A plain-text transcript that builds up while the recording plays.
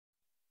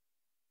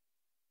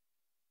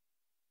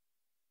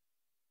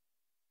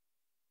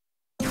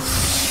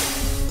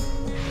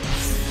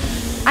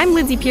I'm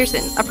Lindsay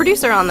Pearson, a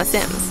producer on The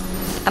Sims,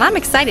 and I'm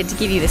excited to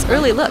give you this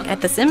early look at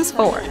The Sims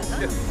 4.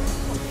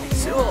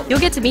 You'll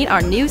get to meet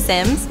our new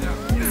Sims,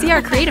 see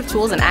our creative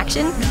tools in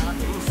action,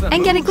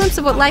 and get a glimpse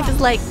of what life is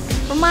like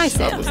for my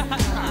Sims.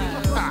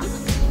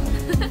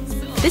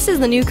 This is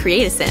the new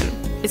Create a Sim.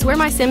 It's where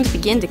my Sims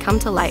begin to come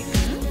to life.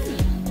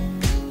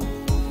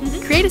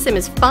 Create a Sim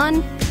is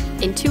fun,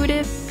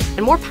 intuitive,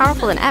 and more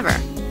powerful than ever.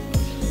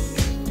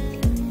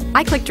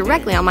 I click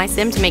directly on my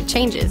Sim to make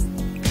changes.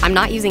 I'm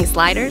not using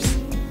sliders.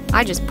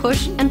 I just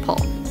push and pull.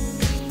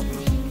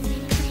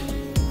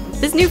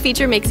 This new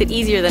feature makes it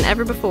easier than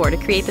ever before to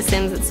create the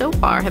Sims that so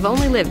far have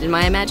only lived in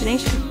my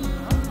imagination.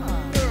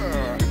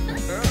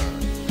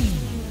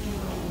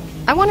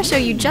 I want to show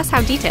you just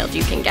how detailed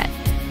you can get.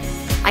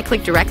 I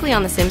click directly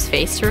on the Sim's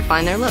face to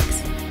refine their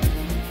looks.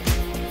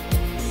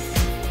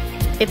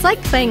 It's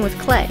like playing with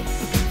clay.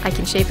 I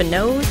can shape a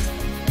nose,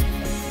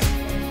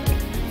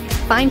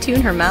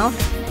 fine-tune her mouth,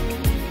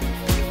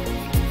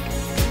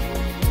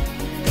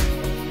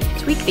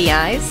 tweak the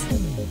eyes.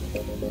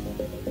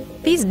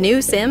 These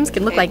new Sims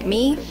can look like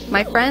me,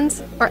 my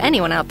friends, or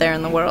anyone out there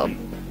in the world.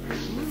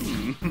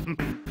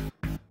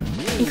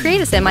 In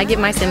Create a Sim, I give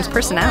my Sims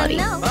personality.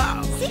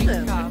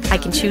 I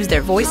can choose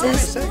their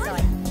voices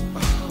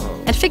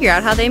and figure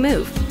out how they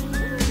move.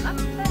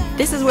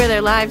 This is where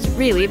their lives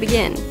really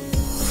begin.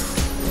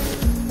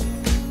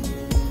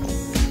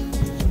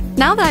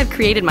 Now that I've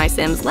created my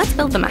Sims, let's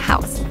build them a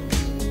house.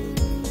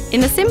 In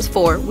The Sims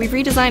 4, we've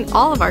redesigned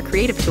all of our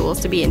creative tools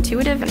to be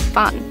intuitive and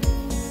fun.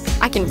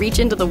 I can reach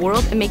into the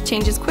world and make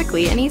changes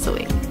quickly and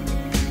easily.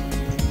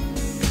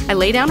 I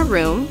lay down a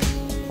room,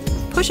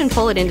 push and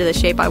pull it into the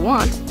shape I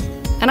want,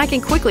 and I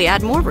can quickly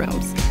add more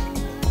rooms.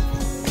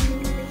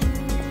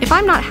 If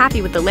I'm not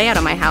happy with the layout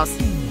of my house,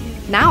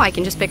 now I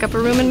can just pick up a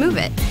room and move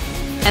it,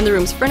 and the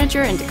room's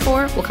furniture and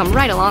decor will come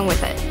right along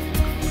with it.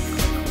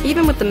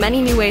 Even with the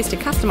many new ways to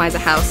customize a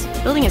house,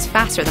 building is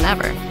faster than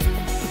ever.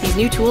 These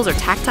new tools are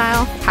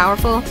tactile,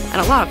 powerful, and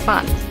a lot of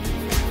fun.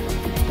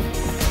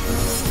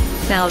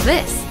 Now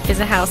this is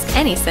a house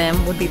any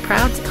Sim would be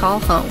proud to call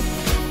home.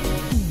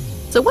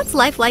 So what's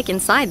life like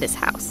inside this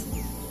house?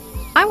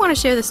 I want to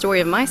share the story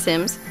of my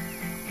Sims,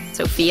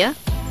 Sophia,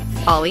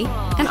 Ollie,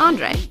 and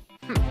Andre.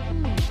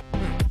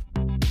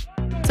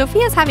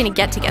 Sophia's having a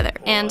get-together,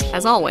 and,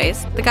 as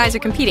always, the guys are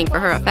competing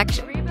for her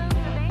affection.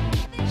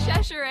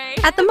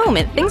 At the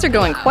moment, things are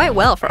going quite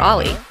well for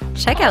Ollie.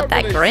 Check out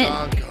that grin.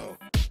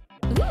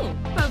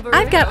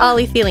 I've got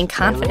Ollie feeling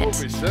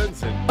confident.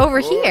 Over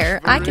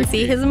here, I can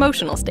see his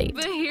emotional state.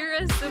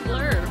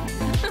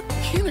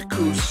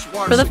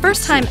 For the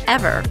first time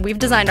ever, we've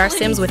designed our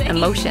Sims with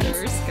emotions.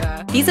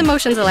 These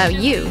emotions allow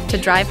you to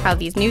drive how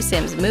these new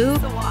Sims move,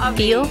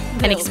 feel,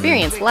 and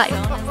experience life.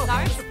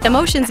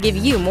 Emotions give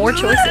you more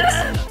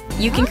choices.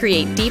 You can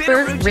create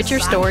deeper, richer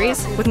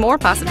stories with more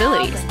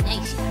possibilities.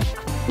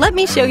 Let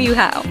me show you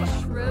how.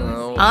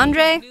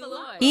 Andre,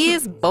 he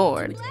is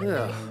bored.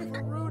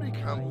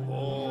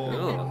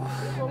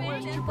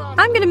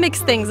 I'm gonna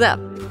mix things up.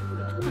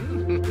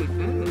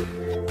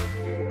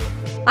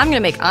 I'm gonna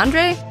make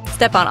Andre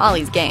step on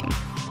Ollie's game.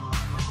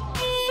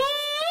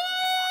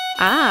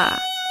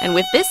 And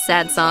with this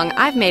sad song,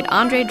 I've made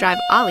Andre drive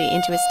Ollie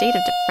into a state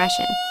of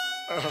depression.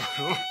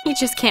 He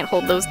just can't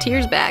hold those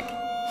tears back.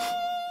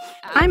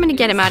 I'm gonna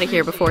get him out of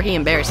here before he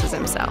embarrasses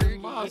himself.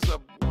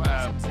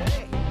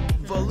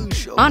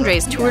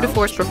 Andre's tour de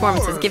force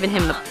performance has given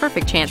him the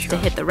perfect chance to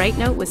hit the right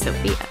note with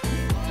Sophia.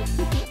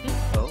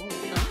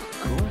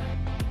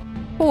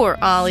 Poor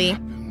Ollie.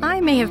 I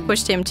may have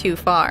pushed him too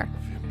far.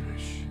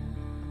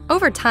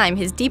 Over time,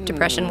 his deep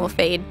depression will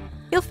fade.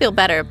 He'll feel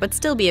better, but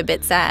still be a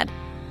bit sad.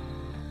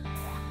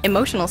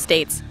 Emotional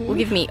states will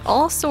give me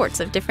all sorts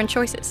of different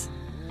choices.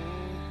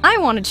 I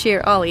want to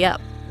cheer Ollie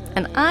up,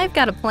 and I've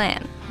got a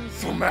plan.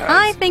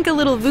 I think a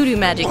little voodoo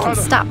magic can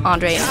stop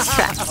Andre in his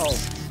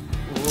tracks.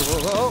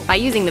 By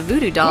using the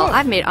voodoo doll,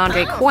 I've made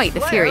Andre quite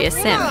the furious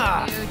Sim.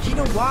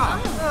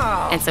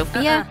 And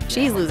Sophia,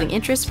 she's losing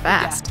interest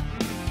fast.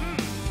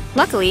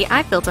 Luckily,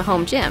 I've built a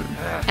home gym,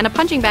 and a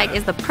punching bag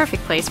is the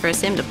perfect place for a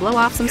Sim to blow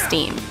off some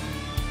steam.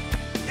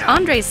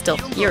 Andre's still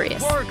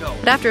furious,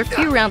 but after a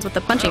few rounds with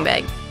the punching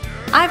bag,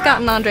 I've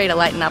gotten Andre to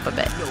lighten up a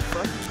bit.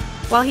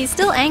 While he's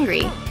still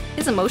angry,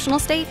 his emotional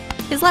state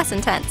is less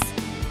intense.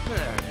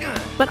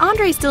 But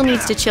Andre still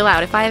needs to chill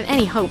out if I have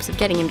any hopes of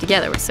getting him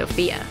together with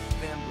Sophia.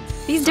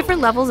 These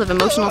different levels of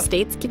emotional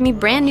states give me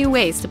brand new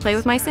ways to play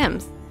with my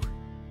Sims.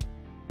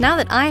 Now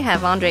that I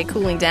have Andre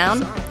cooling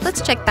down,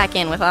 let's check back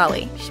in with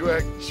Ollie.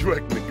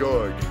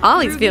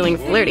 Ollie's feeling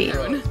flirty,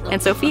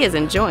 and Sophia's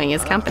enjoying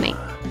his company.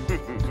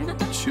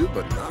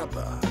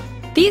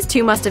 These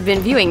two must have been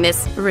viewing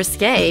this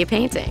risque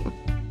painting.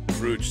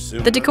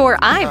 The decor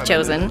I've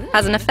chosen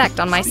has an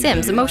effect on my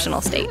Sims' emotional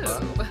states.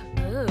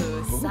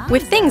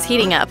 With things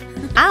heating up,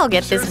 I'll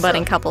get this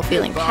budding couple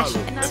feeling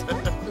passionate.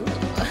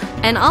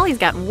 And Ollie's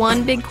got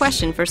one big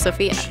question for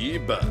Sophia.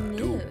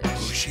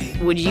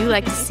 Would you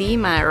like to see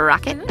my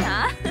rocket?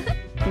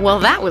 Well,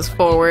 that was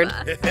forward,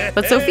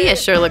 but Sophia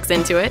sure looks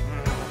into it.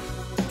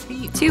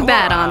 Too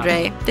bad,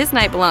 Andre. This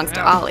night belongs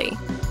to Ollie.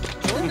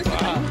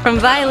 From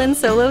violin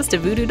solos to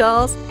voodoo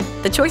dolls,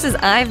 the choices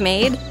I've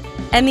made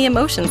and the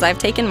emotions I've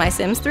taken my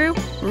Sims through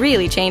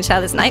really changed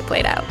how this night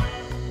played out.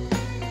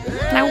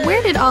 Now,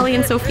 where did Ollie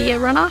and Sophia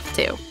run off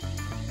to?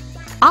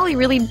 Ollie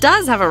really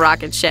does have a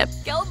rocket ship,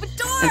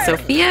 and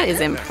Sophia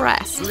is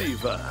impressed.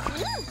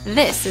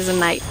 This is a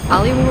night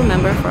Ollie will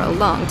remember for a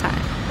long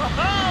time.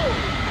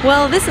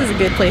 Well, this is a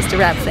good place to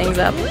wrap things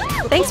up.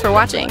 Thanks for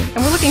watching, and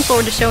we're looking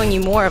forward to showing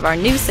you more of our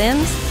new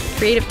Sims,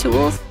 creative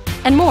tools,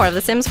 and more of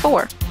The Sims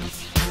 4.